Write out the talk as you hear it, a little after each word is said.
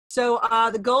So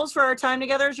the goals for our time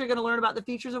together is you're going to learn about the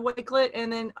features of Wakelet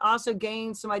and then also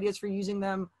gain some ideas for using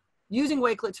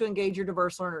Wakelet to engage your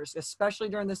diverse learners, especially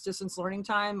during this distance learning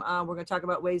time. We're going to talk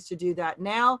about ways to do that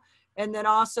now. And then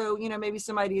also, you know, maybe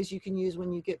some ideas you can use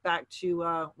when you get back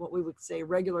to what we would say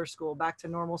regular school, back to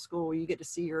normal school, where you get to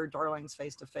see your darlings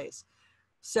face to face.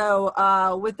 So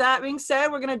with that being said,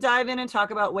 we're going to dive in and talk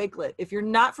about Wakelet. If you're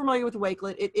not familiar with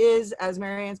Wakelet, it is, as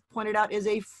Marianne pointed out, is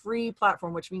a free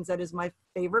platform, which means that is my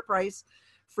favorite price.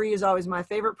 Free is always my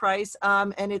favorite price.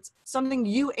 And it's something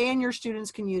you and your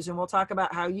students can use. And we'll talk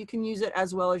about how you can use it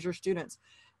as well as your students.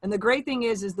 And the great thing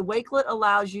is the Wakelet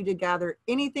allows you to gather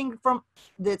anything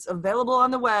that's available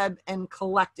on the web and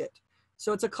collect it.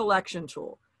 So it's a collection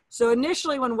tool. So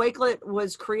initially when Wakelet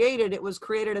was created, it was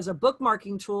created as a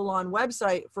bookmarking tool on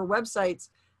websites.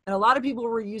 And a lot of people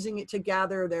were using it to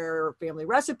gather their family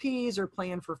recipes or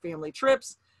plan for family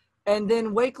trips. And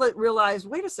then Wakelet realized,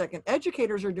 wait a second,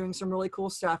 educators are doing some really cool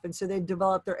stuff. And so they've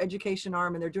developed their education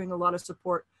arm and they're doing a lot of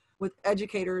support with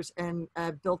educators and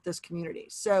built this community.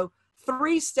 So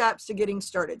 3 steps to getting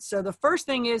started. So the first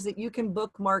thing is that you can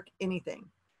bookmark anything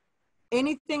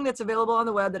that's available on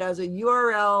the web that has a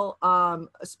URL,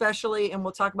 especially, and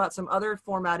we'll talk about some other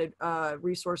formatted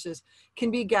resources,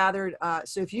 can be gathered.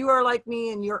 So if you are like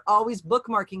me and you're always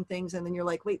bookmarking things and then you're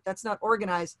like, wait, that's not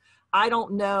organized, I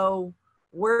don't know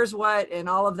where's what and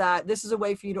all of that, this is a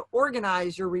way for you to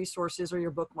organize your resources or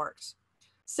your bookmarks.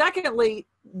 Secondly,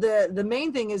 the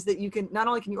main thing is that you can, not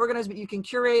only can you organize, but you can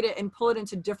curate it and pull it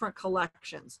into different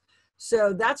collections.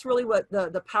 So that's really what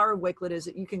the power of Wakelet is,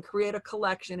 that you can create a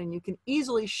collection and you can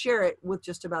easily share it with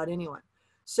just about anyone.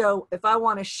 So if I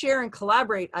want to share and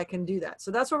collaborate, I can do that. So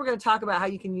that's what we're going to talk about, how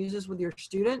you can use this with your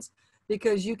students,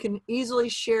 because you can easily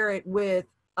share it with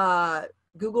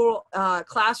Google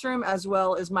Classroom as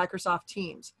well as Microsoft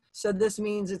Teams. So this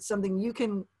means it's something you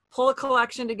can pull a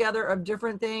collection together of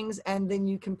different things and then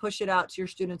you can push it out to your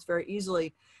students very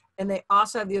easily. And they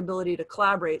also have the ability to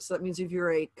collaborate. So that means if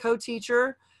you're a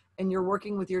co-teacher and you're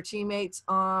working with your teammates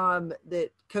that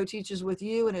co-teaches with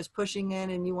you and is pushing in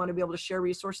and you want to be able to share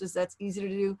resources, that's easy to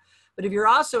do. But if you're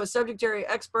also a subject area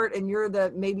expert and you're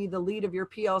maybe the lead of your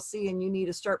PLC and you need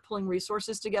to start pulling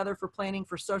resources together for planning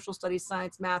for social studies,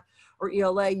 science, math, or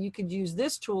ELA, you could use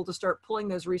this tool to start pulling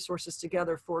those resources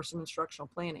together for some instructional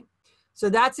planning. So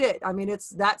that's it. I mean, it's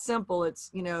that simple. It's,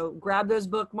 you know, grab those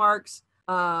bookmarks,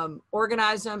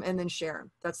 organize them, and then share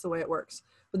them. That's the way it works.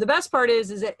 But the best part is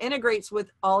it integrates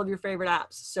with all of your favorite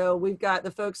apps. So we've got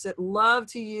the folks that love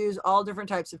to use all different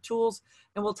types of tools,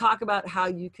 and we'll talk about how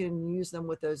you can use them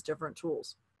with those different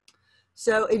tools.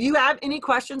 So if you have any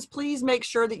questions, please make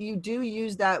sure that you do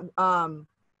use that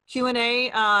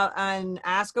Q&A and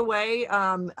ask away.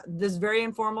 This is very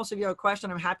informal, so if you have a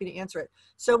question, I'm happy to answer it.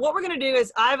 So what we're going to do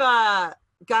is I've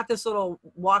got this little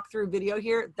walkthrough video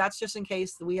here. That's just in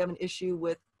case we have an issue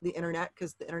with the internet,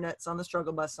 because the internet's on the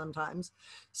struggle bus sometimes.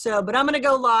 So, but I'm going to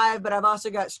go live, but I've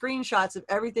also got screenshots of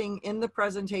everything in the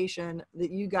presentation that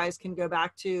you guys can go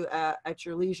back to at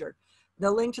your leisure.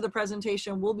 The link to the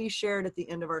presentation will be shared at the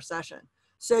end of our session.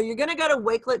 So you're going to go to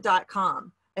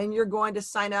wakelet.com and you're going to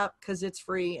sign up because it's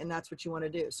free and that's what you want to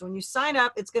do. So when you sign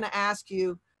up, it's going to ask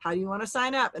you, how do you want to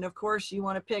sign up? And of course you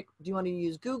want to pick, do you want to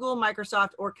use Google, Microsoft,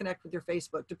 or connect with your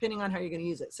Facebook, depending on how you're going to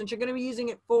use it. Since you're going to be using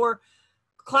it for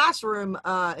classroom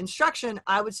instruction,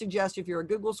 I would suggest if you're a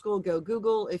Google school, go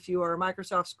Google. If you are a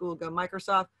Microsoft school, go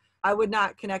Microsoft. I would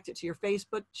not connect it to your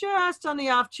Facebook, just on the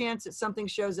off chance that something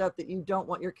shows up that you don't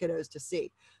want your kiddos to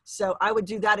see. So I would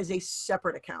do that as a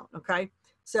separate account, okay?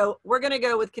 So we're going to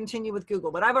go with continue with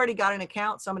Google, but I've already got an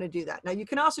account, so I'm going to do that. Now you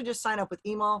can also just sign up with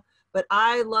email, but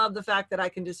I love the fact that I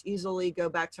can just easily go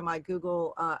back to my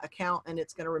Google account and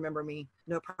it's going to remember me,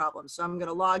 no problem. So I'm going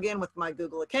to log in with my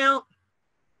Google account.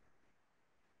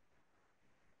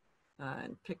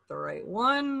 And pick the right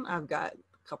one. I've got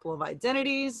a couple of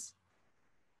identities.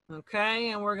 Okay,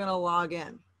 and we're gonna log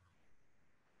in.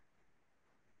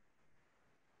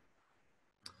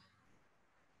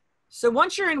 So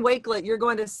once you're in Wakelet, you're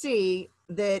going to see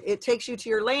that it takes you to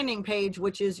your landing page,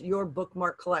 which is your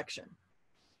bookmark collection.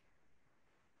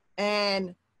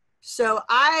 And so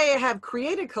I have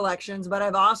created collections, but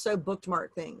I've also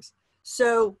bookmarked things.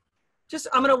 So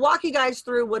I'm going to walk you guys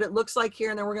through what it looks like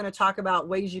here, and then we're going to talk about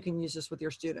ways you can use this with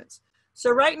your students. So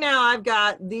right now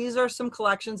these are some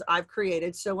collections I've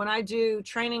created. So when I do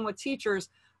training with teachers,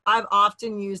 I've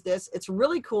often used this. It's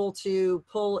really cool to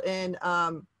pull in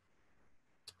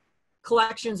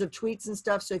collections of tweets and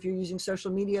stuff. So if you're using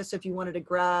social media, so if you wanted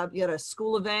to you had a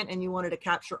school event and you wanted to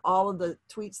capture all of the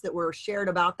tweets that were shared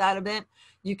about that event,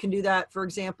 you can do that. For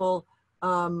example,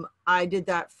 I did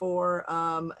that for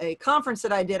a conference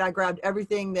that I did. I grabbed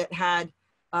everything that had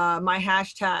my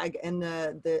hashtag and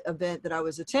the event that I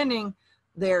was attending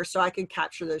there so I could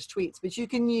capture those tweets. But you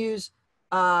can use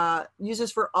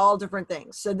this for all different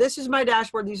things. So this is my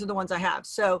dashboard. These are the ones I have.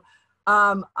 So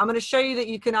I'm going to show you that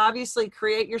you can obviously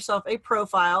create yourself a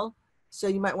profile. So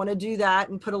you might want to do that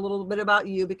and put a little bit about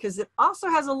you, because it also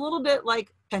has a little bit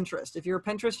like Pinterest. If you're a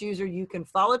Pinterest user, you can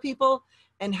follow people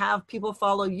and have people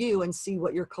follow you and see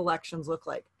what your collections look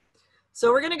like.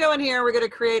 So we're going to go in here, we're going to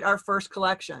create our first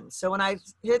collection. So when I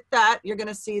hit that, you're going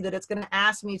to see that it's going to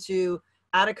ask me to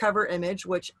add a cover image,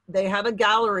 which they have a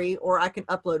gallery, or I can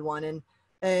upload one.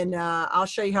 And I'll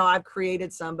show you how I've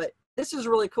created some, but this is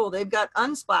really cool. They've got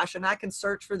Unsplash, and I can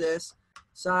search for this.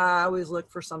 So I always look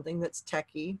for something that's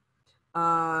techie.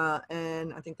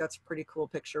 And I think that's a pretty cool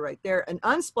picture right there. And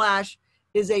Unsplash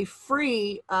is a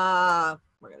free, we're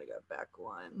going to go back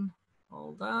one.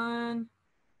 Hold on.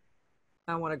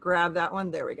 I want to grab that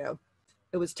one. There we go.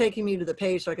 It was taking me to the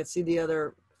page so I could see the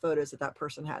other photos that that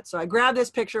person had. So I grabbed this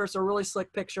picture. It's a really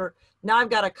slick picture. Now I've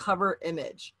got a cover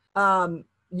image.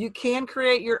 You can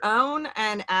create your own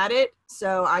and add it.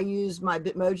 So I use my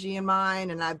Bitmoji in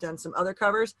mine, and I've done some other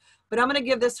covers, but I'm going to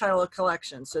give this title a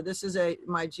collection. So this is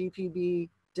my GPB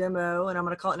demo, and I'm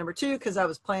going to call it number 2 because I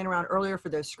was playing around earlier for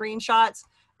those screenshots,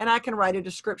 and I can write a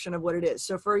description of what it is.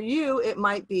 So for you, it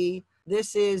might be,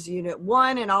 this is unit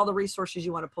 1 and all the resources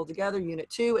you want to pull together. Unit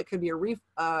 2, it could be a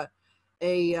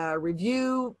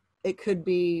review. It could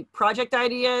be project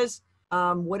ideas.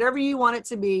 Whatever you want it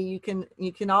to be,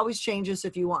 you can always change this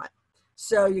if you want.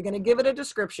 So you're going to give it a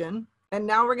description, and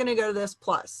now we're going to go to this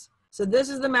plus. So this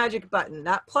is the magic button.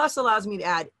 That plus allows me to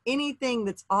add anything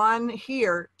that's on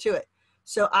here to it.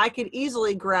 So I could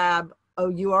easily grab a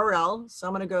URL. So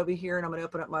I'm going to go over here and I'm going to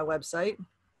open up my website.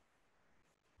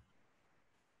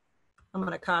 I'm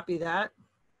going to copy that,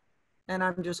 and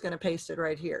I'm just going to paste it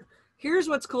right here. Here's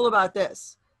what's cool about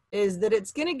this, is that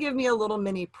it's going to give me a little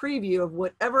mini preview of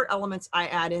whatever elements I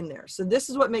add in there. So this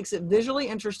is what makes it visually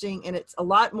interesting, and it's a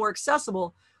lot more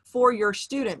accessible for your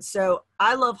students. So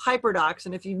I love HyperDocs,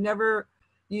 and if you've never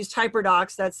used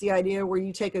HyperDocs, that's the idea where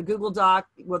you take a Google Doc,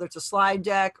 whether it's a slide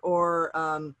deck or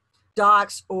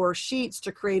docs or sheets,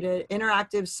 to create an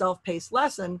interactive self-paced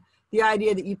lesson. The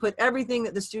idea that you put everything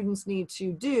that the students need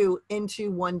to do into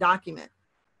one document.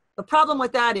 The problem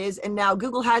with that is, and now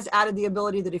Google has added the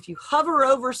ability that if you hover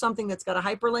over something that's got a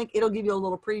hyperlink, it'll give you a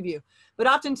little preview. But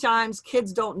oftentimes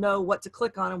kids don't know what to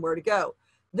click on and where to go.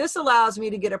 This allows me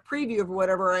to get a preview of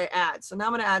whatever I add. So now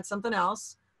I'm going to add something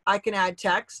else. I can add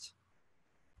text.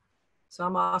 So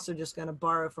I'm also just going to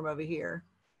borrow from over here.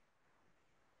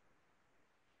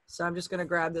 So I'm just going to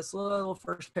grab this little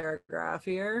first paragraph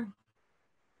here.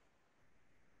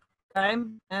 Okay,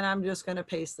 and I'm just going to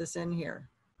paste this in here.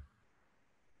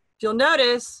 You'll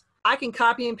notice I can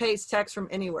copy and paste text from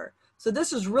anywhere. So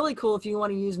this is really cool if you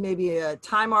want to use maybe a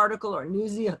Time article or a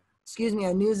Newsella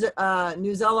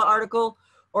article,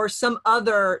 or some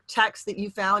other text that you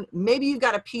found. Maybe you've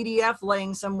got a PDF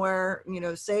laying somewhere,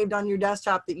 saved on your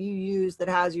desktop that you use that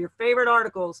has your favorite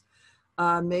articles.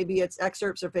 Maybe it's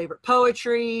excerpts of favorite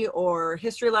poetry or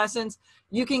history lessons.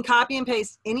 You can copy and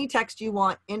paste any text you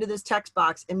want into this text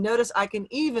box. And notice I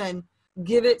can even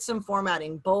give it some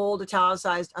formatting: bold,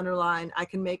 italicized, underline. I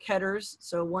can make headers,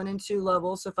 so 1 and 2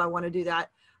 levels. So if I want to do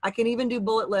that, I can even do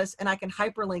bullet lists, and I can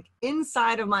hyperlink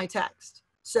inside of my text.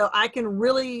 So I can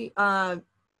really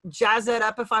jazz that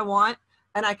up if I want.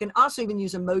 And I can also even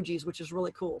use emojis, which is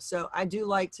really cool. So I do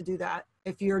like to do that.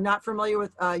 If you're not familiar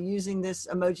with using this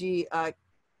emoji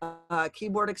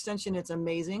keyboard extension, it's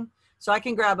amazing. So I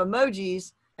can grab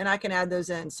emojis and I can add those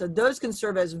in. So those can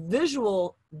serve as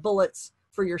visual bullets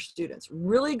for your students.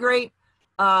 Really great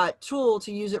tool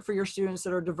to use it for your students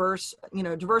that are diverse,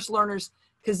 diverse learners,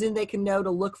 because then they can know to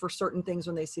look for certain things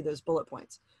when they see those bullet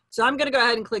points. So I'm going to go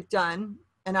ahead and click done.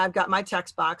 And I've got my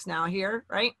text box now here,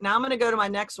 right? Now I'm going to go to my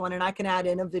next one, and I can add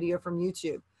in a video from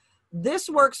YouTube. This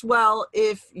works well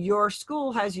if your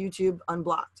school has YouTube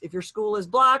unblocked. If your school is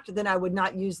blocked, then I would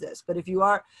not use this. But if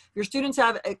your students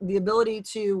have the ability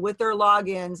to, with their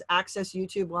logins, access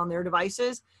YouTube on their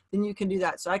devices, then you can do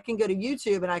that. So I can go to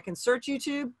YouTube and I can search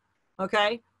YouTube,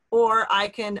 okay? Or I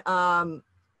can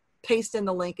paste in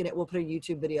the link and it will put a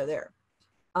YouTube video there.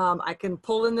 I can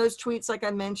pull in those tweets like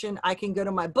I mentioned. I can go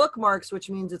to my bookmarks, which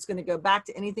means it's going to go back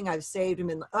to anything I've saved.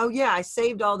 Oh yeah, I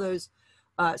saved all those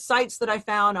sites that I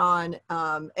found on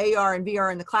AR and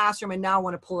VR in the classroom, and now I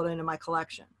want to pull it into my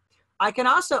collection. I can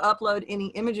also upload any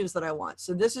images that I want.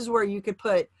 So this is where you could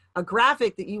put a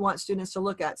graphic that you want students to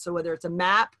look at. So whether it's a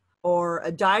map or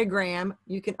a diagram,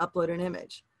 you can upload an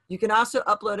image. You can also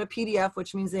upload a PDF,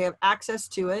 which means they have access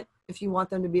to it if you want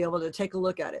them to be able to take a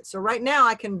look at it. So right now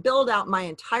I can build out my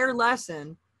entire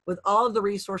lesson with all of the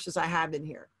resources I have in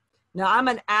here. Now I'm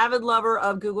an avid lover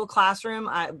of Google Classroom.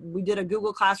 We did a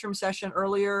Google Classroom session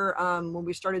earlier when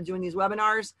we started doing these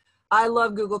webinars. I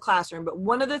love Google Classroom, but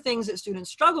one of the things that students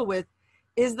struggle with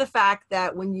is the fact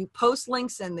that when you post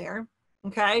links in there,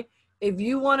 okay, if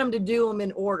you want them to do them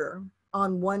in order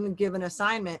on one given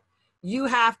assignment, you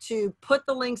have to put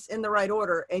the links in the right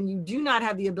order, and you do not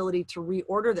have the ability to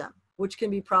reorder them, which can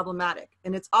be problematic.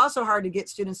 And it's also hard to get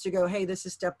students to go, hey, this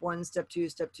is step 1, step 2,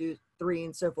 step 2, 3,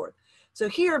 and so forth. So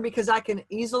here, because I can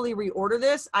easily reorder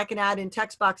this, I can add in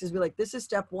text boxes, be like, this is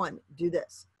step 1, do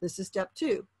this. This is step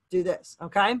 2, do this,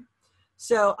 okay?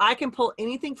 So I can pull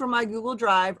anything from my Google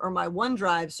Drive or my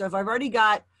OneDrive. So if I've already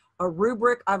got a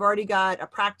rubric, I've already got a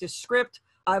practice script,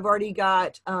 I've already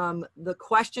got the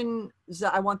questions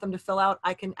that I want them to fill out,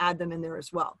 I can add them in there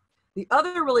as well. The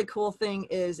other really cool thing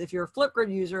is if you're a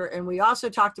Flipgrid user, and we also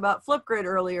talked about Flipgrid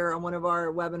earlier on one of our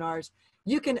webinars,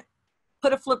 you can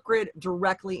put a Flipgrid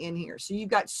directly in here. So you've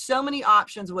got so many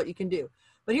options of what you can do.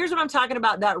 But here's what I'm talking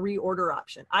about, that reorder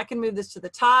option. I can move this to the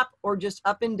top or just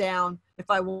up and down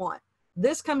if I want.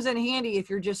 This comes in handy if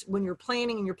you're just, when you're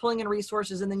planning and you're pulling in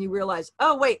resources and then you realize,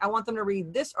 oh wait, I want them to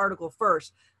read this article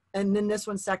first and then this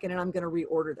one second, and I'm going to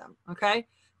reorder them, okay?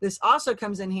 This also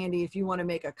comes in handy if you want to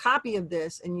make a copy of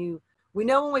this, and we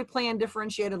know when we plan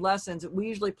differentiated lessons, we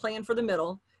usually plan for the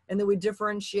middle, and then we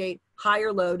differentiate high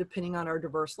or low depending on our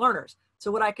diverse learners.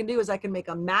 So what I can do is I can make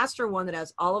a master one that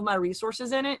has all of my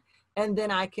resources in it, and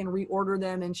then I can reorder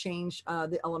them and change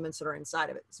the elements that are inside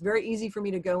of it. It's very easy for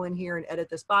me to go in here and edit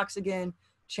this box again,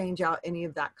 change out any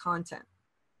of that content.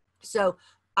 So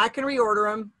I can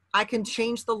reorder them. I can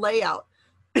change the layout.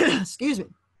 Excuse me,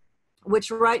 which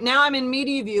right now I'm in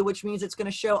media view, which means it's going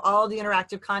to show all the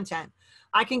interactive content.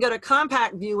 I can go to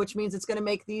compact view, which means it's going to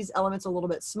make these elements a little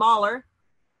bit smaller.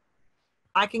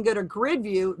 I can go to grid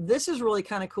view. This is really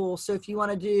kind of cool. So if you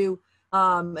want to do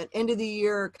an end of the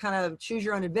year kind of choose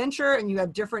your own adventure and you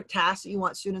have different tasks that you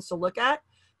want students to look at,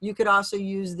 you could also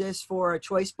use this for a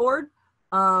choice board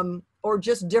or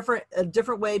just a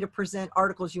different way to present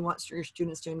articles you want your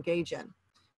students to engage in.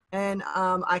 And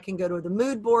I can go to the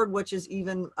mood board, which is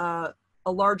even a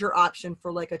larger option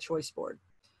for like a choice board.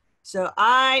 So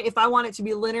if I want it to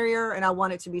be linear and I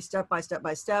want it to be step by step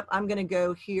by step, I'm going to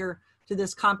go here to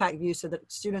this compact view so that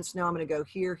students know I'm going to go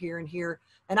here, here, and here.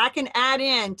 And I can add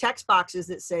in text boxes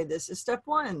that say this is step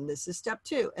 1, this is step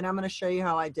 2, and I'm going to show you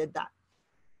how I did that.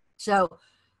 So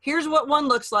here's what one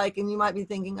looks like, and you might be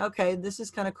thinking, okay, this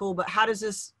is kind of cool, but how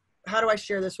do I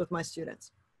share this with my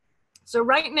students? So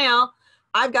right now,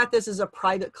 I've got this as a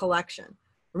private collection.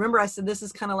 Remember, I said this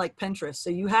is kind of like Pinterest. So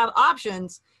you have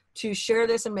options to share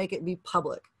this and make it be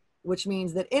public, which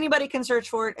means that anybody can search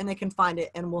for it and they can find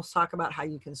it, and we'll talk about how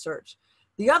you can search.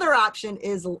 The other option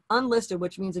is unlisted,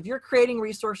 which means if you're creating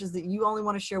resources that you only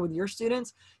want to share with your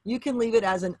students, you can leave it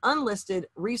as an unlisted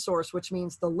resource, which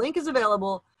means the link is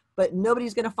available, but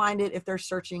nobody's going to find it if they're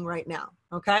searching right now,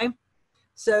 okay?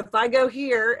 So if I go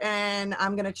here and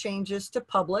I'm going to change this to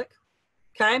public,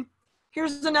 okay?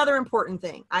 Here's another important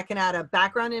thing. I can add a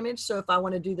background image. So if I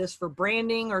want to do this for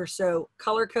branding or so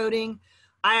color coding,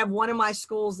 I have one of my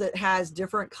schools that has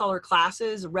different color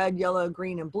classes, red, yellow,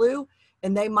 green, and blue.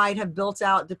 And they might have built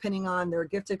out, depending on their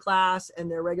gifted class and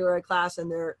their regular ed class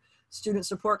and their student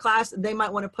support class, they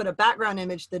might want to put a background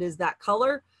image that is that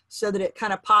color so that it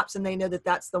kind of pops and they know that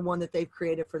that's the one that they've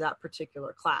created for that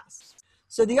particular class.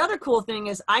 So the other cool thing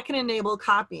is I can enable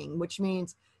copying, which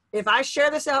means if I share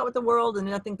this out with the world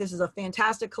and I think this is a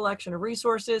fantastic collection of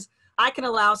resources, I can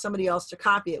allow somebody else to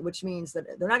copy it, which means that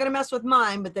they're not going to mess with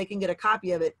mine, but they can get a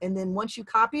copy of it. And then once you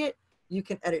copy it, you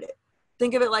can edit it.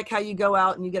 Think of it like how you go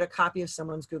out and you get a copy of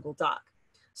someone's Google Doc.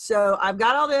 So I've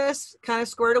got all this kind of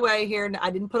squared away here. And I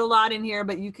didn't put a lot in here,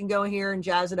 but you can go here and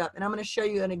jazz it up. And I'm going to show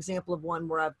you an example of one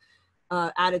where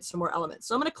I've added some more elements.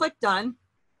 So I'm going to click done.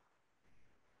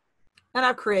 And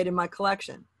I've created my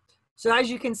collection. So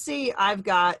as you can see, I've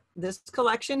got this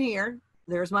collection here.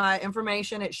 There's my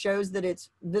information. It shows that it's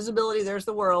visibility. There's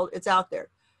the world. It's out there.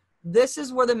 This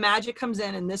is where the magic comes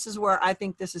in. And this is where I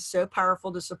think this is so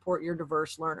powerful to support your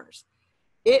diverse learners.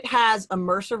 It has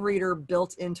Immersive Reader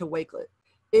built into Wakelet.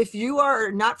 If you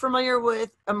are not familiar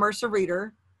with Immersive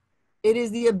Reader, it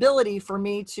is the ability for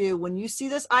me to, when you see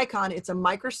this icon, it's a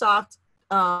Microsoft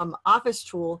Office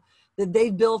tool that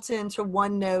they've built into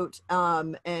OneNote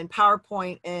and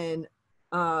PowerPoint and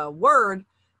Word,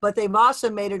 but they've also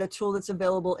made it a tool that's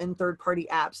available in third-party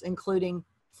apps, including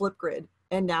Flipgrid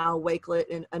and now Wakelet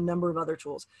and a number of other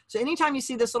tools. So anytime you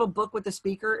see this little book with the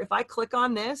speaker, if I click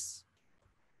on this,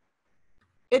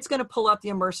 it's going to pull up the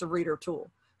immersive reader tool.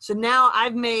 So now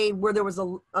I've made where there was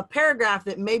a paragraph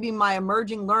that maybe my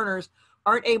emerging learners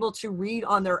aren't able to read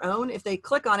on their own. If they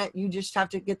click on it, you just have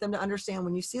to get them to understand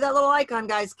when you see that little icon,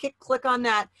 guys, click on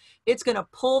that. It's going to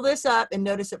pull this up, and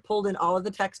notice it pulled in all of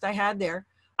the text I had there.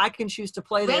 I can choose to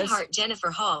play this. Redheart Jennifer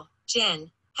Hall,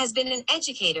 Jen, has been an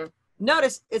educator.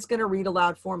 Notice it's going to read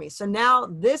aloud for me. So now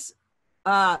this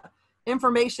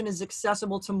information is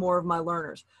accessible to more of my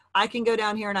learners. I can go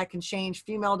down here and I can change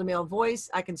female to male voice.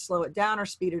 I can slow it down or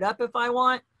speed it up if I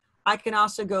want. I can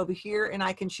also go over here and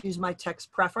I can choose my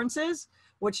text preferences,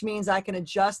 which means I can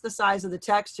adjust the size of the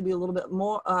text to be a little bit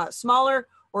more smaller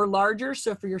or larger.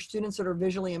 So for your students that are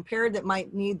visually impaired that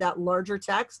might need that larger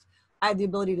text, I have the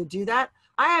ability to do that.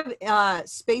 I have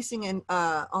spacing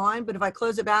on, but if I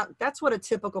close it back, that's what a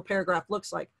typical paragraph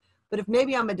looks like. But if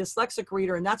maybe I'm a dyslexic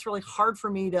reader and that's really hard for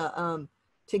me to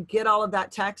get all of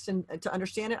that text and to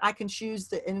understand it, I can choose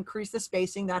to increase the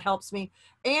spacing. That helps me.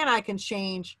 And I can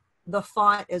change the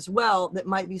font as well. That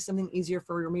might be something easier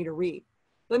for me to read.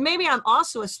 But maybe I'm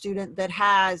also a student that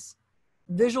has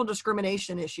visual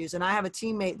discrimination issues, and I have a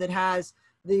teammate that has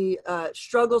the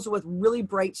struggles with really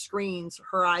bright screens.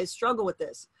 Her eyes struggle with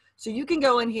this. So you can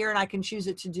go in here and I can choose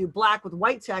it to do black with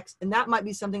white text, and that might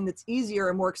be something that's easier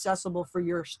and more accessible for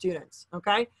your students,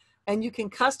 okay? And you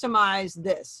can customize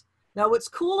this. Now what's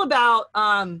cool about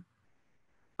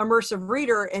Immersive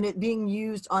Reader and it being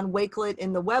used on Wakelet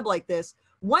in the web like this,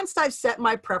 once I've set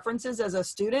my preferences as a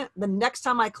student, the next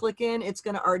time I click in, it's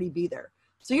gonna already be there.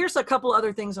 So here's a couple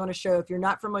other things I want to show if you're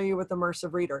not familiar with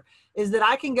Immersive Reader, is that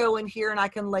I can go in here and I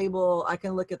can label, I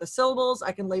can look at the syllables,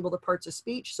 I can label the parts of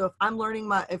speech. So if I'm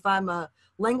learning if I'm a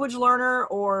language learner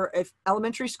or if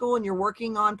elementary school and you're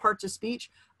working on parts of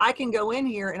speech, I can go in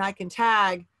here and I can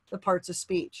tag the parts of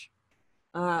speech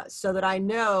so that I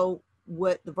know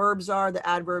what the verbs are, the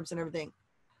adverbs and everything.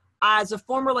 As a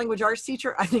former language arts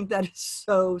teacher, I think that is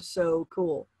so, so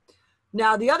cool.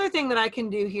 Now, the other thing that I can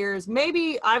do here is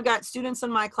maybe I've got students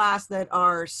in my class that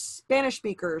are Spanish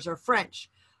speakers or French.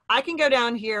 I can go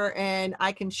down here and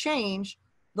I can change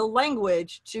the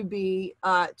language to be,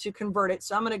 to convert it.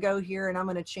 So I'm going to go here and I'm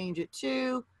going to change it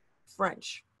to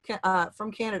French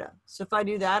from Canada. So if I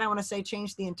do that, I want to say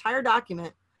change the entire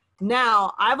document.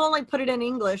 Now, I've only put it in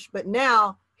English, but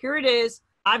now here it is.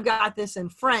 I've got this in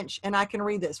French and I can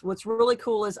read this. What's really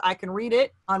cool is I can read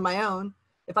it on my own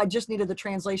if I just needed the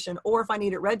translation, or if I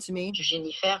need it read to me.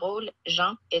 Jennifer Hall,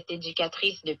 Jean, est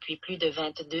éducatrice depuis plus de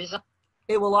 22 ans.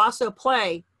 It will also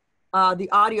play the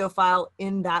audio file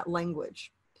in that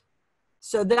language.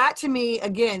 So that to me,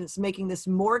 again, is making this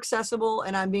more accessible,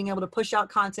 and I'm being able to push out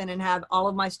content and have all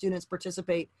of my students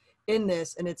participate in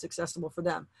this, and it's accessible for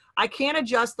them. I can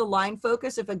adjust the line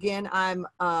focus if, again, I'm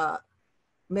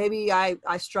maybe I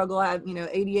struggle. I have,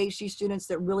 ADHD students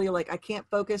that really I can't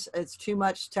focus. It's too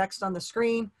much text on the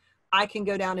screen. I can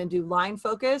go down and do line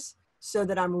focus so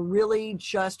that I'm really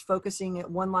just focusing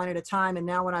at one line at a time. And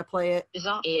now when I play it,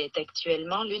 Jean est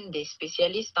actuellement l'une des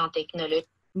spécialistes en technologie.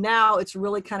 Now it's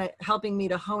really kind of helping me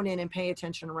to hone in and pay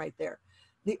attention right there.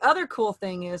 The other cool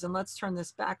thing is, and let's turn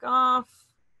this back off,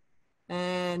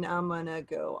 and I'm gonna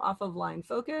go off of line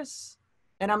focus.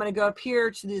 And I'm going to go up here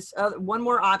to this one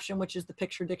more option, which is the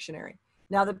picture dictionary.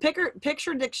 Now the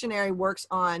picture dictionary works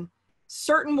on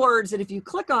certain words that if you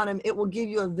click on them, it will give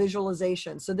you a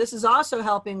visualization. So this is also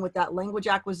helping with that language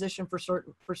acquisition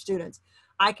for students.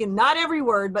 I can, not every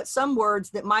word, but some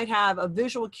words that might have a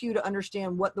visual cue to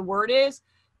understand what the word is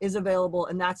available,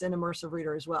 and that's in Immersive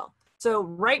Reader as well. So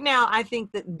right now, I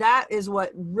think that that is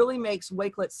what really makes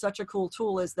Wakelet such a cool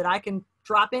tool, is that I can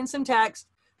drop in some text,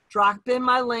 drop in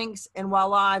my links, and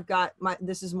voila, I've got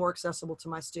this is more accessible to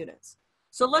my students.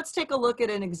 So let's take a look at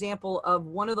an example of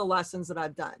one of the lessons that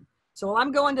I've done. So while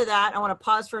I'm going to that, I want to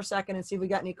pause for a second and see if we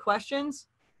got any questions.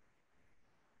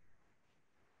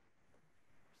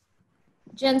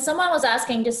 Jen, someone was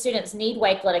asking, do students need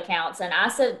Wakelet accounts? And I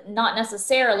said, not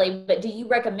necessarily, but do you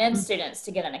recommend students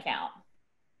to get an account?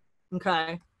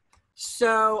 Okay.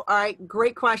 So, all right,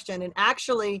 great question. And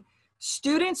actually,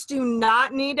 students do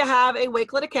not need to have a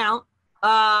Wakelet account.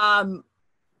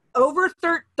 Over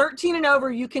 13 and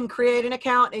over, you can create an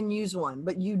account and use one,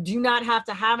 but you do not have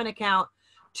to have an account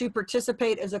to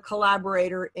participate as a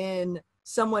collaborator in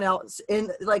someone else.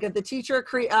 Like if the teacher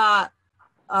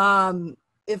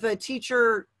if a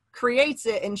teacher creates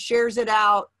it and shares it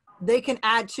out, they can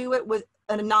add to it with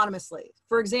anonymously.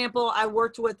 For example, I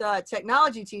worked with a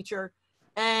technology teacher,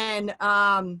 and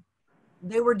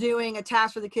they were doing a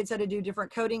task where the kids had to do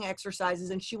different coding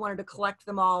exercises, and she wanted to collect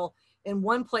them all in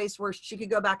one place where she could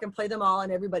go back and play them all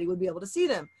and everybody would be able to see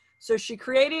them. So she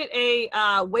created a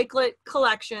Wakelet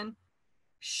collection,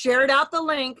 shared out the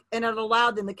link, and it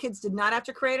allowed them, the kids did not have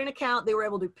to create an account. They were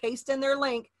able to paste in their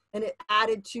link and it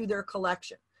added to their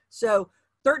collection. So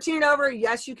 13 and over,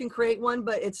 yes, you can create one,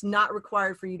 but it's not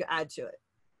required for you to add to it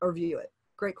or view it.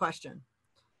 Great question.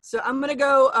 So I'm going to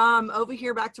go over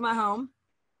here back to my home.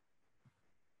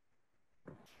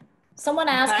 Someone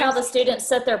asked how the students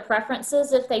set their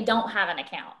preferences if they don't have an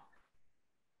account.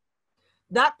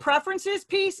 That preferences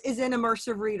piece is in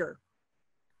Immersive Reader.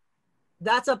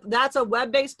 That's a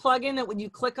web-based plugin that when you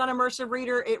click on Immersive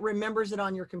Reader, it remembers it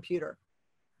on your computer.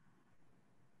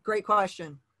 Great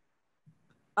question.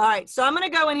 All right, so I'm going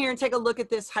to go in here and take a look at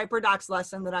this HyperDocs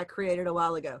lesson that I created a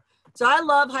while ago. So I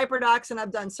love HyperDocs, and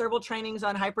I've done several trainings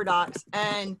on HyperDocs.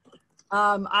 And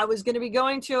I was going to be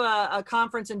going to a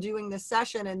conference and doing this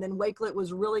session, and then Wakelet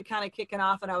was really kind of kicking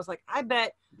off, and I was like, I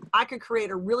bet I could create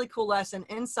a really cool lesson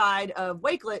inside of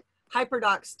Wakelet,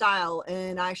 HyperDocs style.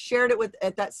 And I shared it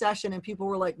at that session, and people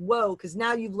were like, whoa, because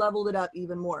now you've leveled it up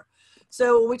even more.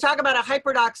 So when we talk about a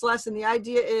HyperDocs lesson, the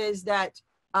idea is that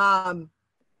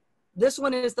this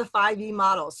one is the 5E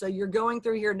model. So you're going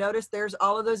through here, notice there's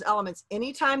all of those elements.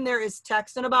 Anytime there is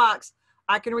text in a box,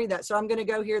 I can read that. So I'm going to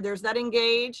go here, there's that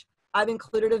engage. I've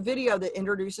included a video that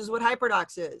introduces what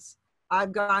HyperDocs is.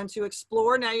 I've gone to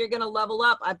explore. Now you're going to level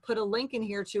up. I put a link in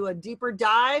here to a deeper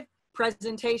dive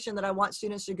presentation that I want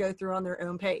students to go through on their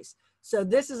own pace. So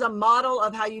this is a model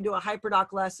of how you do a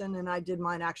HyperDoc lesson, and I did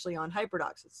mine actually on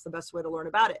HyperDocs. It's the best way to learn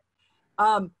about it.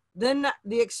 Then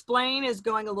the explain is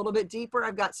going a little bit deeper.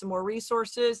 I've got some more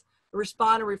resources.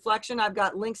 Respond and reflection, I've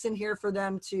got links in here for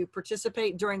them to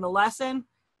participate during the lesson.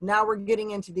 Now we're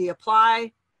getting into the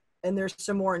apply, and there's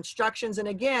some more instructions. And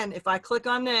again, if I click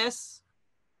on this,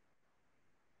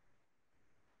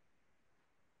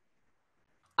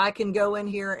 I can go in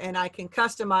here and I can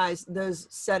customize those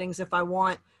settings if I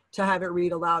want to have it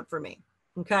read aloud for me,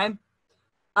 okay?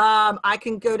 I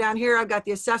can go down here, I've got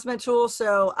the assessment tool,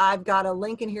 so I've got a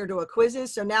link in here to a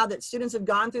quizzes. So now that students have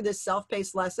gone through this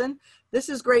self-paced lesson, this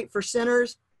is great for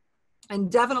centers and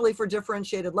definitely for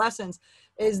differentiated lessons,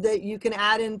 is that you can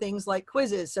add in things like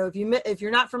quizzes. So if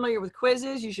you're not familiar with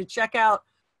quizzes, you should check out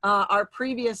our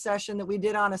previous session that we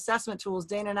did on assessment tools.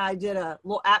 Dana and I did a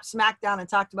little app smackdown and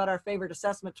talked about our favorite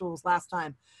assessment tools last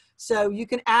time. So you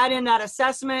can add in that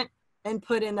assessment and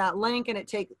put in that link, and it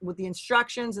takes with the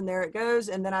instructions, and there it goes.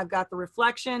 And then I've got the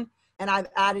reflection, and I've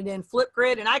added in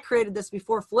Flipgrid, and I created this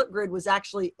before Flipgrid was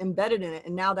actually embedded in it,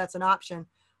 and now that's an option.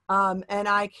 And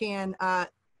I can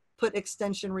put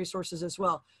extension resources as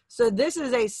well. So this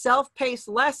is a self-paced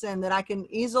lesson that I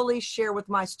can easily share with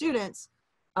my students,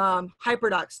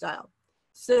 HyperDocs style.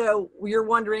 So you're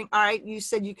wondering, all right, you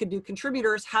said you could do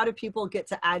contributors. How do people get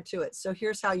to add to it? So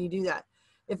here's how you do that.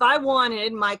 If I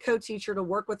wanted my co-teacher to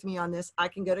work with me on this, I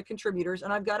can go to contributors,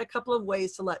 and I've got a couple of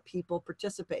ways to let people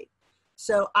participate.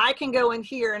 So I can go in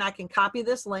here and I can copy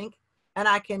this link, and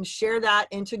I can share that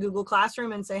into Google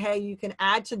Classroom and say, hey, you can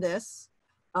add to this.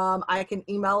 I can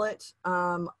email it.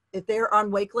 If they're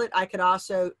on Wakelet, I could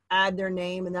also add their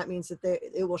name, and that means that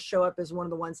it will show up as one of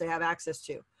the ones they have access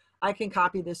to. I can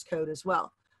copy this code as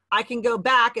well. I can go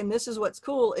back, and this is what's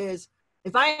cool is,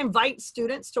 if I invite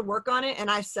students to work on it and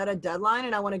I set a deadline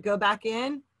and I want to go back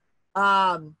in,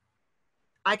 I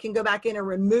can go back in and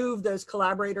remove those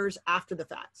collaborators after the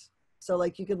fact. So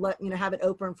like you could have it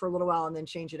open for a little while and then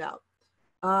change it out.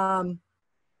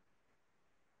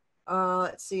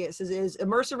 Let's see, it says, is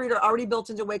Immersive Reader already built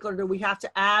into Wakelet, or do we have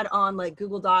to add on like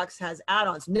Google Docs has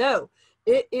add-ons? No,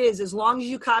 it is. As long as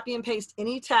you copy and paste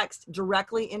any text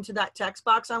directly into that text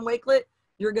box on Wakelet,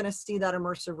 you're going to see that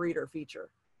Immersive Reader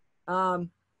feature.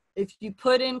 If you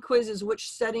put in quizzes,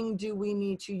 which setting do we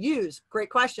need to use? Great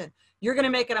question. You're going to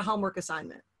make it a homework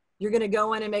assignment. You're going to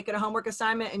go in and make it a homework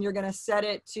assignment, and you're going to set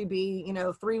it to be,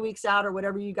 3 weeks out or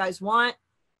whatever you guys want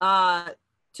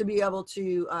to be able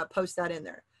to post that in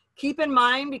there. Keep in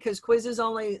mind, because quizzes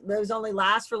only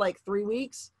last for like 3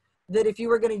 weeks, that if you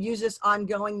were going to use this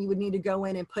ongoing, you would need to go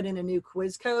in and put in a new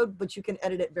quiz code, but you can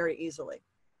edit it very easily.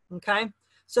 Okay.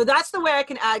 So that's the way I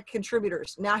can add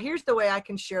contributors. Now here's the way I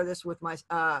can share this with my, if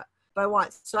I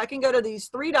want. So I can go to these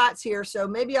 3 dots here. So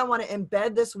maybe I want to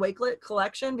embed this Wakelet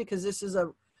collection, because this is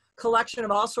a collection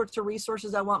of all sorts of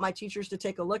resources I want my teachers to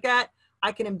take a look at.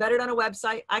 I can embed it on a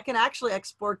website. I can actually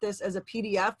export this as a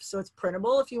PDF, so it's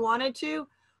printable if you wanted to.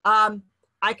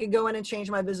 I could go in and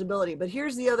change my visibility. But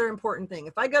here's the other important thing.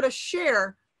 If I go to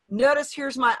share, notice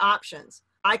here's my options.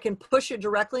 I can push it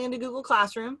directly into Google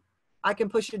Classroom. I can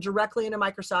push it directly into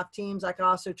Microsoft Teams. I could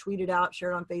also tweet it out,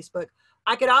 share it on Facebook.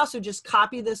 I could also just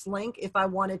copy this link if I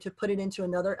wanted to put it into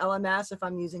another LMS, if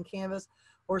I'm using Canvas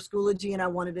or Schoology and I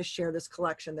wanted to share this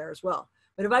collection there as well.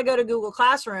 But if I go to Google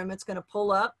Classroom, it's going to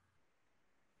pull up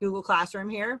Google Classroom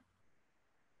here.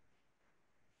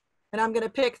 And I'm going to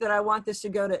pick that I want this to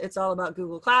go to It's All About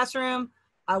Google Classroom.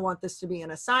 I want this to be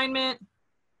an assignment.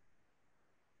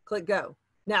 Click go.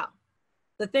 Now,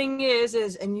 the thing is,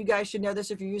 and you guys should know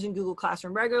this if you're using Google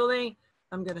Classroom regularly,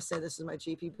 I'm going to say this is my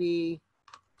GPB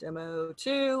demo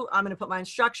 2. I'm going to put my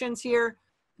instructions here.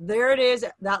 There it is.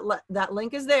 That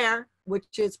link is there,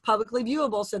 which is publicly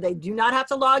viewable, so they do not have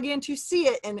to log in to see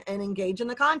it and engage in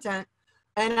the content.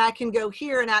 And I can go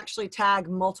here and actually tag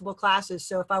multiple classes.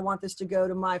 So if I want this to go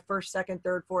to my first, second,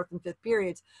 third, fourth, and fifth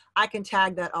periods, I can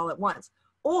tag that all at once.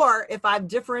 Or if I've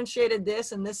differentiated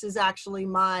this, and this is actually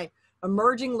my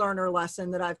emerging learner lesson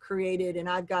that I've created, and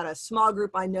I've got a small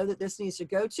group I know that this needs to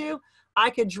go to, I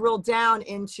could drill down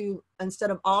into,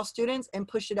 instead of all students, and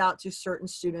push it out to certain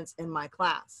students in my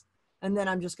class. And then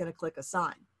I'm just going to click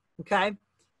assign. Okay.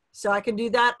 So I can do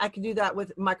that. I can do that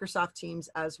with Microsoft Teams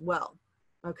as well.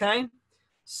 Okay.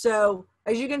 So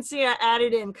as you can see, I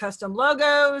added in custom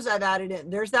logos. I've added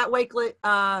in, there's that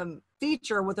Wakelet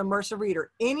feature with immersive reader.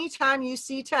 Anytime you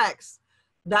see text,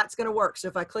 that's going to work. So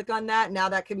if I click on that, now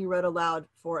that can be read aloud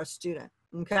for a student.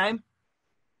 Okay.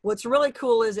 What's really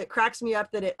cool is it cracks me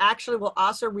up that it actually will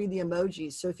also read the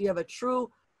emojis. So if you have a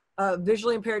true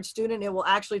visually impaired student, it will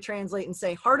actually translate and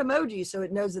say heart emoji. So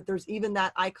it knows that there's even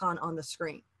that icon on the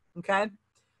screen. Okay.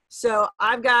 So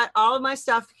I've got all of my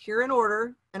stuff here in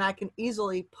order, and I can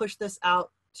easily push this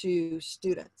out to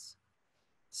students.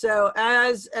 So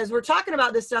as we're talking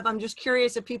about this stuff, I'm just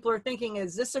curious if people are thinking,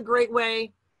 is this a great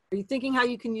way? Are you thinking how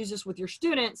you can use this with your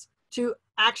students to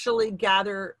actually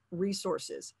gather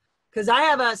resources? Because I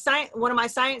have one of my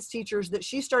science teachers that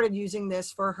she started using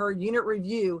this for her unit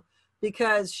review,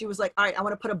 because she was like, all right, I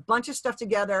want to put a bunch of stuff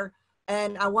together,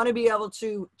 and I want to be able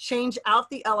to change out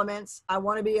the elements. I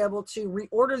want to be able to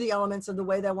reorder the elements of the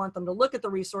way that I want them to look at the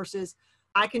resources.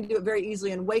 I can do it very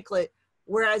easily in Wakelet.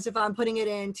 Whereas if I'm putting it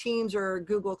in Teams or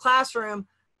Google Classroom,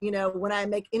 you know, when I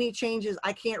make any changes,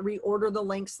 I can't reorder the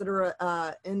links that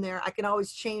are in there. I can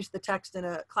always change the text in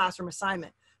a classroom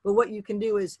assignment. But what you can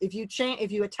do is if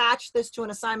you attach this to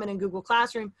an assignment in Google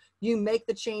Classroom, you make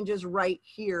the changes right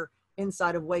here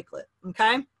inside of Wakelet.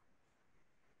 Okay.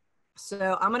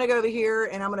 So I'm going to go over here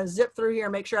and I'm going to zip through here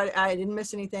and make sure I didn't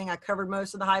miss anything. I covered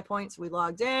most of the high points. We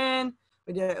logged in.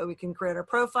 We can create our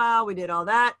profile. We did all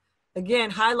that.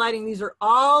 Again, highlighting, these are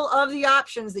all of the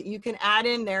options that you can add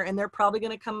in there, and they're probably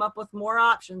going to come up with more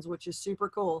options, which is super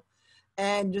cool.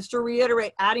 And just to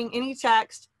reiterate, adding any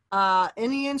text,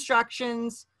 any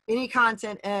instructions, any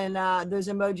content, and those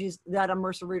emojis, that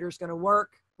immersive reader is going to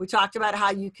work. We talked about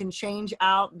how you can change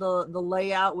out the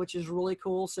layout, which is really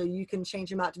cool. So you can change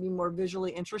them out to be more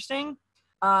visually interesting.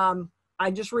 I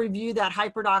just reviewed that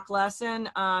HyperDoc lesson.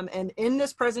 And in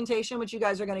this presentation, which you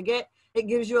guys are going to get, it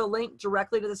gives you a link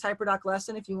directly to this HyperDoc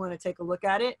lesson if you want to take a look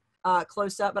at it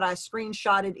close up. But I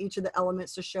screenshotted each of the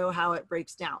elements to show how it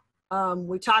breaks down.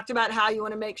 We talked about how you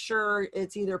want to make sure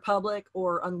it's either public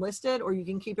or unlisted, or you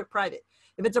can keep it private.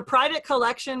 If it's a private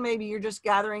collection, maybe you're just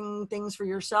gathering things for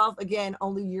yourself. Again,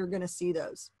 only you're going to see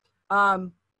those.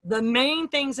 The main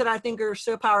things that I think are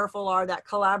so powerful are that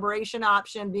collaboration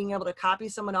option, being able to copy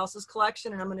someone else's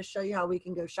collection. And I'm going to show you how we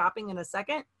can go shopping in a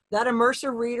second. That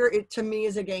immersive reader, to me,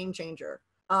 is a game changer.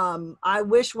 I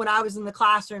wish when I was in the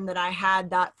classroom that I had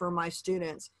that for my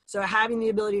students. So having the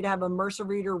ability to have immersive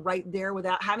reader right there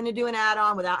without having to do an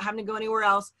add-on, without having to go anywhere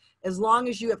else, as long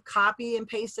as you have copy and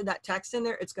pasted that text in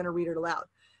there, it's going to read it aloud.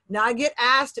 Now I get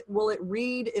asked, will it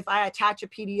read if I attach a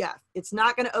PDF? It's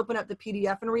not going to open up the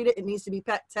PDF and read it. It needs to be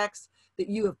text that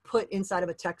you have put inside of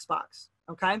a text box,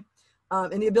 okay?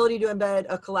 And the ability to embed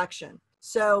a collection.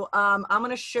 So I'm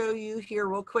going to show you here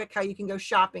real quick how you can go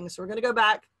shopping. So we're going to go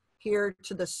back here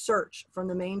to the search from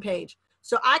the main page.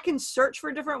 So I can search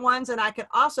for different ones, and I can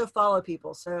also follow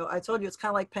people. So I told you it's kind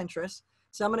of like Pinterest.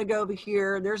 So I'm going to go over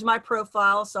here. There's my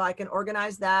profile. So I can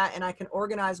organize that, and I can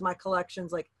organize my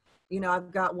collections. Like, you know,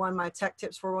 I've got one, my tech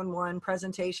tips 411,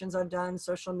 presentations I've done,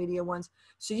 social media ones.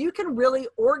 So you can really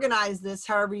organize this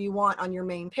however you want on your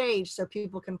main page so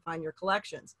people can find your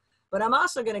collections. But I'm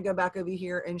also going to go back over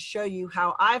here and show you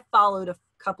how I followed a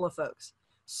couple of folks.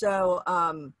 So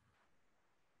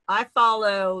I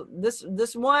follow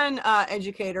this one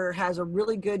educator has a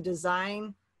really good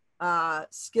design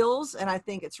skills, and I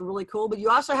think it's really cool. But you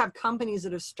also have companies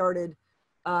that have started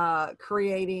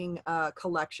creating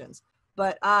collections.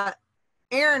 But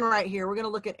Erin right here, we're going to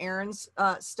look at Erin's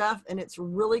stuff, and it's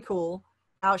really cool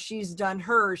how she's done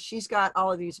hers. She's got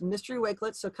all of these mystery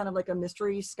Wakelets, so kind of like a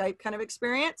mystery Skype kind of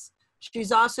experience.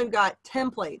 She's also got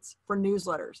templates for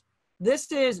newsletters.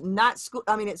 This is not school,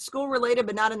 I mean, it's school related,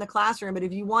 but not in the classroom. But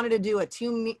if you wanted to do a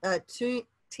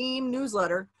team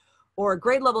newsletter, or a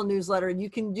grade level newsletter, you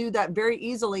can do that very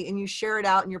easily, and you share it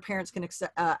out and your parents can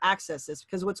access this.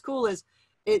 Because what's cool is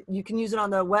you can use it on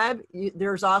the web.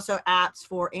 There's also apps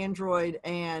for Android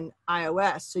and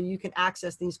iOS, so you can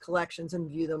access these collections and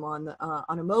view them on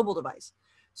a mobile device.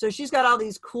 So she's got all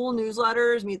these cool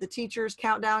newsletters, meet the teachers,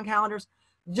 countdown calendars.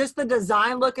 Just the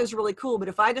design look is really cool. But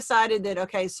if I decided that,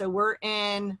 okay, so we're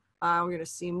going to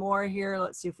see more here.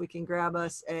 Let's see if we can grab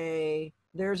us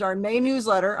there's our May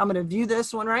newsletter. I'm going to view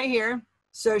this one right here.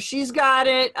 So she's got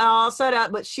it all set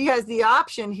up, but she has the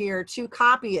option here to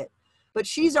copy it. But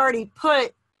she's already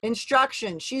put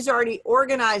instructions. She's already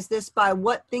organized this by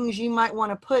what things you might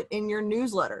want to put in your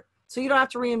newsletter. So you don't have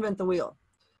to reinvent the wheel.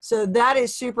 So that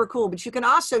is super cool. But you can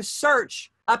also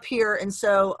search up here. And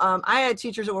so I had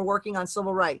teachers that were working on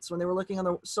civil rights when they were looking on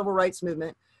the civil rights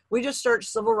movement. We just searched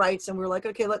civil rights and we were like,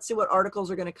 okay, let's see what articles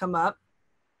are going to come up.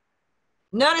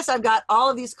 Notice I've got all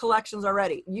of these collections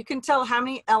already. You can tell how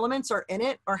many elements are in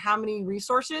it or how many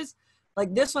resources.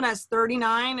 Like this one has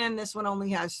 39 and this one only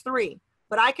has 3.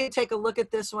 But I could take a look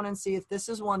at this one and see if this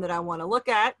is one that I want to look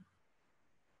at.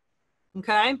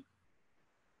 Okay.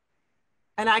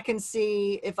 And I can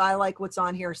see if I like what's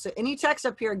on here. So any text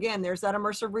up here, again, there's that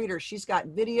immersive reader. She's got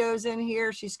videos in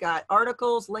here. She's got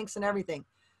articles, links, and everything.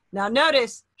 Now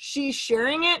notice she's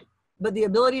sharing it, but the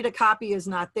ability to copy is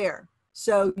not there.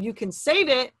 So you can save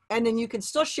it and then you can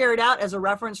still share it out as a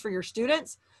reference for your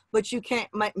students, but you can't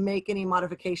make any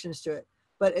modifications to it.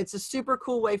 But it's a super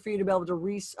cool way for you to be able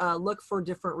to look for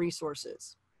different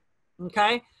resources.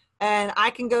 Okay. And I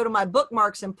can go to my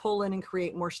bookmarks and pull in and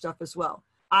create more stuff as well.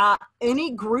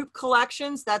 Any group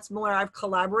collections, that's where I've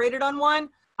collaborated on one.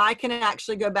 I can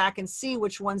actually go back and see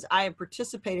which ones I have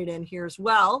participated in here as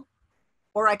well.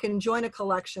 Or I can join a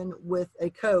collection with a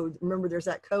code. Remember, there's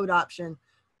that code option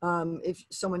if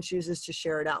someone chooses to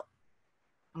share it out.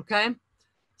 Okay.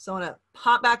 So I'm going to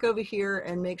pop back over here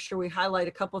and make sure we highlight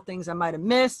a couple of things I might have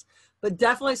missed, but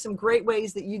definitely some great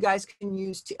ways that you guys can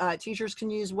use, teachers can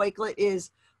use Wakelet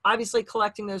is obviously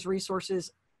collecting those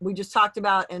resources we just talked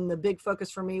about, and the big focus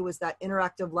for me was that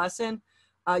interactive lesson.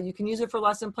 You can use it for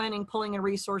lesson planning, pulling in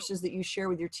resources that you share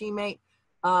with your teammate.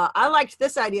 I liked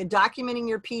this idea, documenting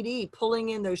your PD, pulling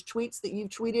in those tweets that you've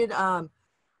tweeted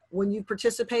when you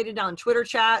participated on Twitter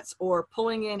chats, or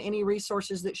pulling in any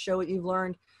resources that show what you've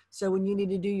learned. So when you need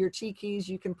to do your T keys,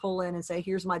 you can pull in and say,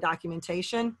 here's my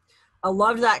documentation. I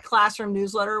loved that classroom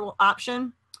newsletter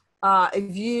option.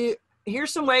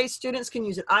 Here's some ways students can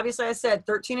use it. Obviously, I said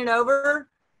 13 and over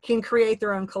can create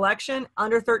their own collection.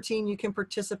 Under 13, you can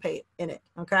participate in it,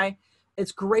 okay?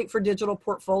 It's great for digital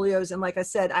portfolios. And like I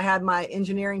said, I had my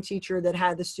engineering teacher that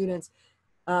had the students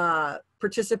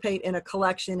participate in a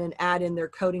collection and add in their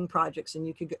coding projects,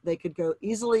 and they could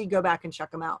easily go back and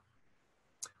check them out.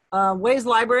 Ways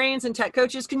librarians and tech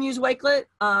coaches can use Wakelet.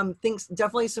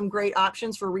 Definitely some great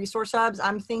options for resource hubs.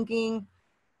 I'm thinking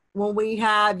when we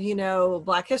have,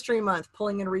 Black History Month,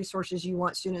 pulling in resources you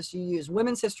want students to use.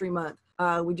 Women's History Month.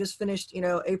 We just finished,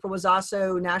 April was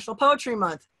also National Poetry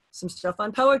Month, some stuff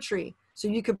on poetry. So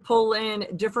you could pull in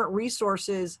different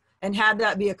resources and have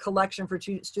that be a collection for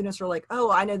students who are like,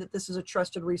 oh, I know that this is a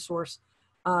trusted resource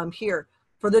here.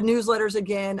 For the newsletters,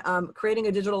 again, creating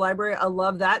a digital library, I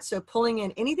love that. So pulling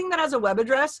in anything that has a web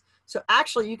address. So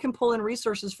actually you can pull in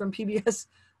resources from PBS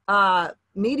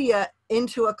media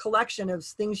into a collection of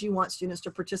things you want students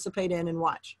to participate in and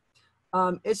watch.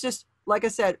 It's just, like I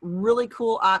said, really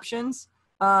cool options.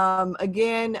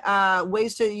 Again,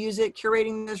 ways to use it,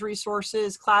 curating those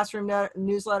resources, classroom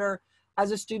newsletter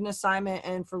as a student assignment,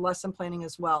 and for lesson planning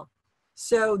as well.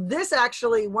 So this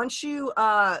actually, once you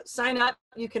sign up,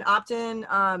 you can opt in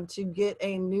to get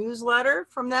a newsletter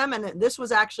from them. And this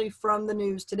was actually from the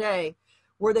news today,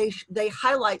 where they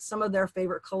highlight some of their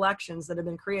favorite collections that have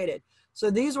been created. So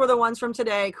these were the ones from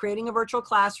today: creating a virtual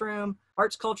classroom,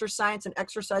 arts, culture, science, and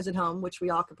exercise at home, which we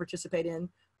all could participate in,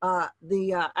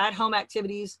 the at-home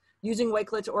activities, using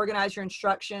Wakelet to organize your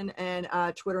instruction, and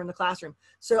Twitter in the classroom.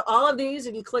 So all of these,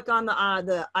 if you click on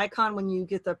the icon when you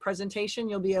get the presentation,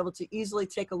 you'll be able to easily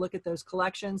take a look at those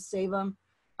collections, save them,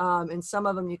 and some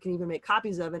of them you can even make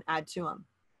copies of and add to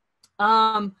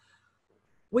them.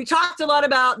 We talked a lot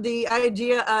about the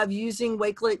idea of using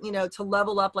Wakelet, to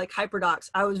level up like HyperDocs.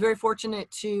 I was very fortunate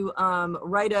to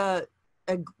write a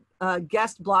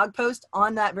guest blog post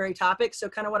on that very topic. So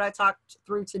kind of what I talked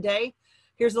through today.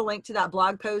 Here's the link to that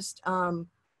blog post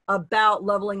about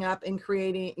leveling up and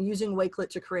using Wakelet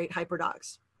to create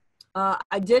HyperDocs.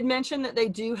 I did mention that they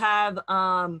do have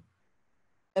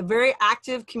a very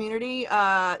active community.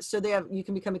 So you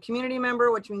can become a community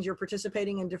member, which means you're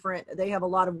participating in they have a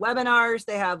lot of webinars,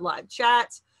 they have live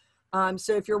chats.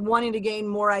 So if you're wanting to gain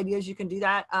more ideas, you can do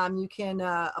that. You can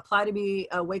apply to be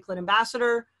a Wakelet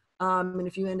ambassador. And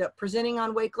if you end up presenting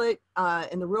on Wakelet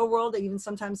in the real world, they even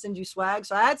sometimes send you swag.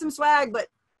 So I had some swag, but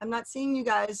I'm not seeing you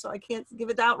guys, so I can't give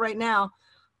it out right now.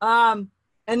 And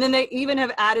then they even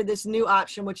have added this new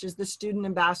option, which is the student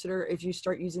ambassador, if you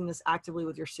start using this actively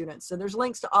with your students. So there's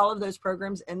links to all of those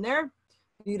programs in there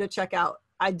for you to check out.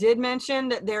 I did mention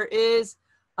that there is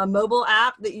a mobile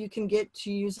app that you can get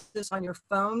to use this on your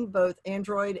phone, both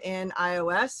Android and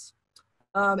iOS.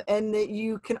 And that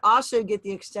you can also get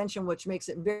the extension, which makes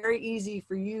it very easy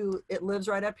for you. It lives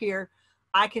right up here.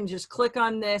 I can just click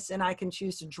on this and I can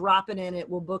choose to drop it in. It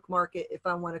will bookmark it if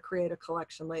I want to create a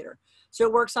collection later. So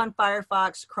it works on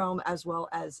Firefox, Chrome, as well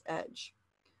as Edge.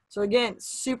 So again,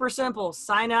 super simple.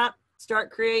 Sign up,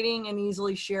 start creating, and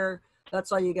easily share.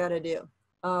 That's all you got to do.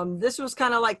 This was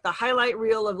kind of like the highlight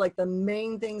reel of like the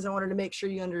main things I wanted to make sure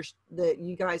that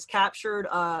you guys captured.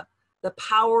 The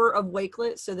power of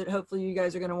Wakelet, so that hopefully you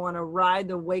guys are going to want to ride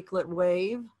the Wakelet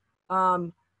wave.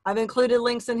 I've included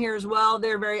links in here as well.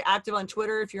 They're very active on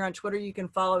Twitter. If you're on Twitter, you can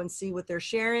follow and see what they're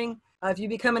sharing. If you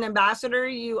become an ambassador,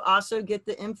 you also get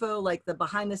the info, like the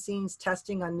behind the scenes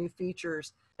testing on new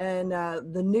features. And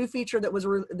the new feature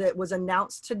that was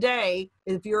announced today,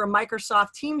 if you're a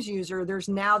Microsoft Teams user, there's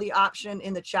now the option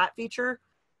in the chat feature.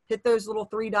 Hit those little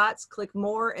 3 dots, click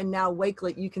more, and now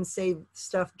Wakelet, you can save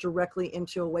stuff directly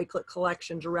into a Wakelet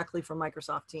collection directly from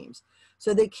Microsoft Teams.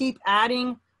 So they keep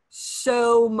adding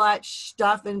so much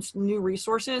stuff and new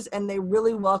resources, and they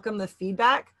really welcome the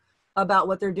feedback about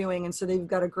what they're doing. And so they've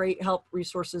got a great help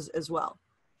resources as well.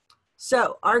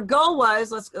 So our goal was,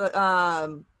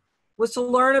 to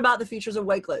learn about the features of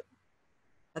Wakelet.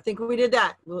 I think we did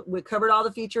that. We covered all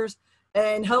the features.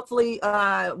 And hopefully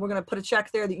we're going to put a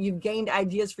check there that you've gained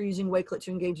ideas for using Wakelet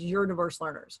to engage your diverse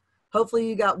learners. Hopefully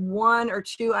you got 1 or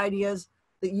 2 ideas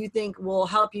that you think will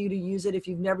help you to use it if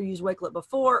you've never used Wakelet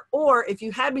before, or if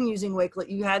you had been using Wakelet,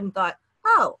 you hadn't thought,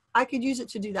 oh, I could use it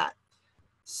to do that.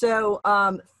 So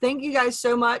thank you guys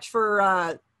so much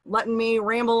for letting me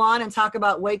ramble on and talk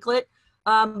about Wakelet.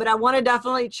 But I want to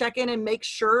definitely check in and make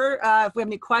sure if we have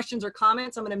any questions or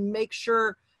comments, I'm going to make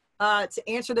sure to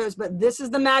answer those. But this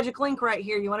is the magic link right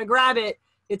here. You want to grab it.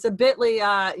 It's a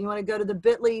bit.ly. You want to go to the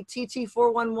bit.ly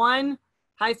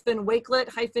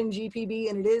TT411-Wakelet-GPB,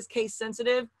 and it is case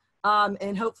sensitive.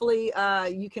 And hopefully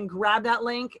you can grab that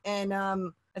link. And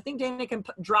I think Dana can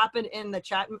drop it in the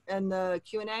chat and the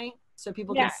Q&A so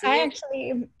people can see it. I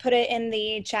actually put it in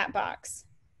the chat box.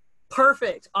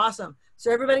 Perfect. Awesome.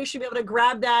 So everybody should be able to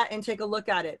grab that and take a look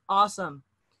at it. Awesome.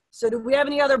 So do we have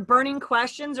any other burning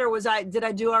questions, or did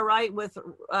I do all right with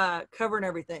covering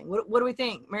everything? What do we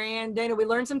think? Marianne, Dana, we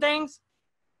learned some things?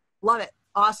 Love it.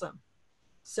 Awesome.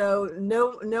 So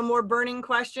no more burning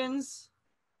questions.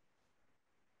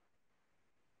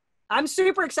 I'm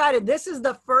super excited. This is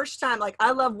the first time, like,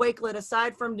 I love Wakelet,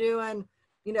 aside from doing,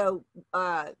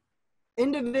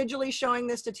 individually showing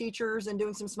this to teachers and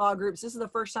doing some small groups. This is the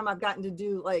first time I've gotten to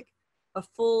do like a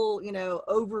full,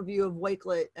 overview of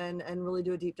Wakelet and really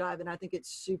do a deep dive. And I think it's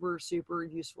super, super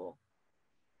useful.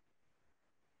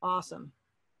 Awesome.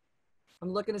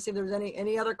 I'm looking to see if there's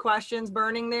any other questions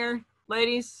burning there,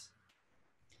 ladies.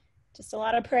 Just a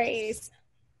lot of praise.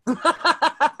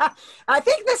 I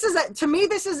think to me,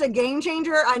 this is a game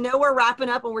changer. I know we're wrapping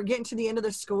up and we're getting to the end of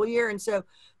the school year. And so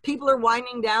people are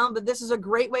winding down, but this is a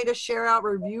great way to share out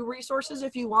review resources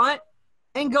if you want,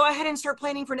 and go ahead and start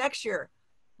planning for next year.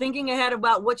 Thinking ahead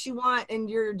about what you want in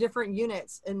your different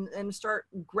units and start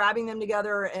grabbing them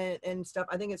together and stuff.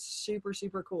 I think it's super,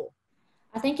 super cool.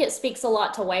 I think it speaks a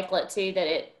lot to Wakelet too,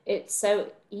 that it's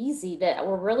so easy that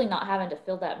we're really not having to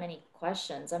fill that many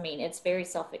questions. I mean, it's very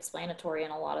self-explanatory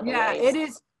in a lot of the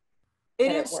ways. Yeah,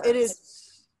 it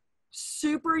is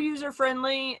super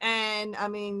user-friendly, and I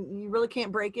mean, you really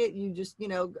can't break it. You just,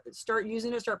 start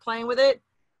using it, start playing with it.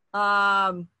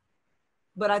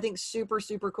 But I think super,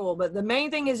 super cool. But the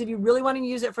main thing is, if you really want to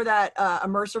use it for that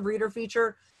immersive reader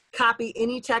feature, copy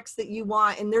any text that you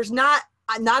want. And there's not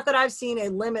that I've seen a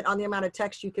limit on the amount of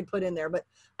text you could put in there, but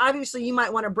obviously you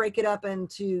might want to break it up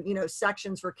into,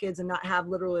 sections for kids and not have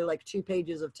literally like 2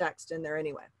 pages of text in there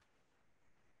anyway.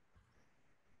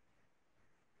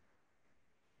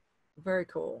 Very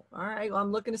cool. All right. Well,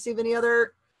 I'm looking to see if any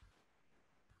other.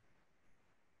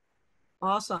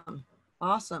 Awesome.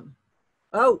 Awesome.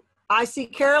 Oh, I see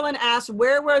Carolyn asked,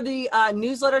 where were the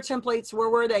newsletter templates? Where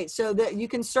were they? So that you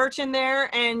can search in there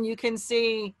and you can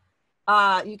see,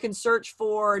 you can search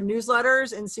for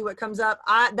newsletters and see what comes up.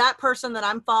 That person that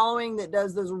I'm following that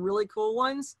does those really cool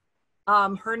ones,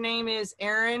 her name is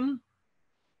Erin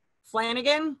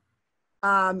Flanagan.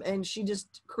 and she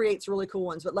just creates really cool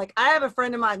ones. But like I have a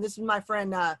friend of mine, this is my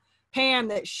friend Pam,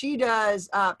 that she does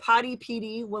potty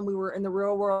PD when we were in the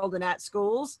real world and at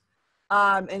schools.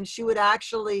 And she would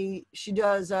actually, she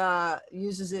does,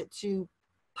 uses it to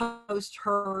post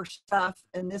her stuff.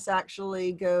 And this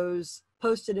actually goes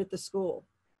posted at the school,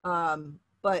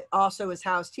 but also is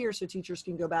housed here so teachers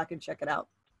can go back and check it out.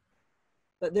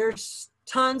 But there's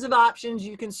tons of options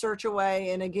you can search away.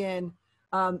 And again,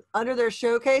 under their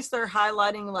showcase, they're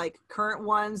highlighting like current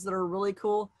ones that are really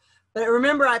cool. But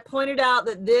remember, I pointed out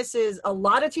that this is, a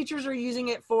lot of teachers are using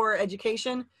it for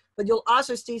education, but you'll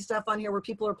also see stuff on here where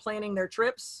people are planning their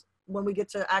trips when we get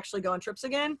to actually go on trips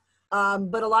again.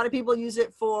 But a lot of people use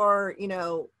it for, you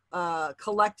know,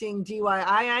 collecting DIY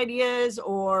ideas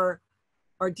or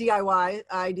DIY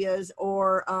ideas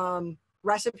or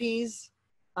recipes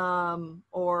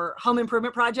or home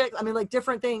improvement projects. I mean, like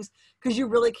different things, because you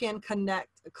really can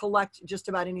collect just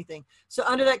about anything. So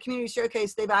under that community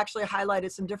showcase, they've actually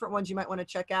highlighted some different ones you might want to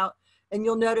check out. And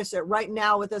you'll notice that right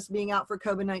now with us being out for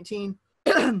COVID-19,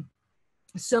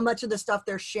 so much of the stuff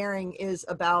they're sharing is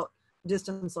about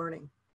distance learning.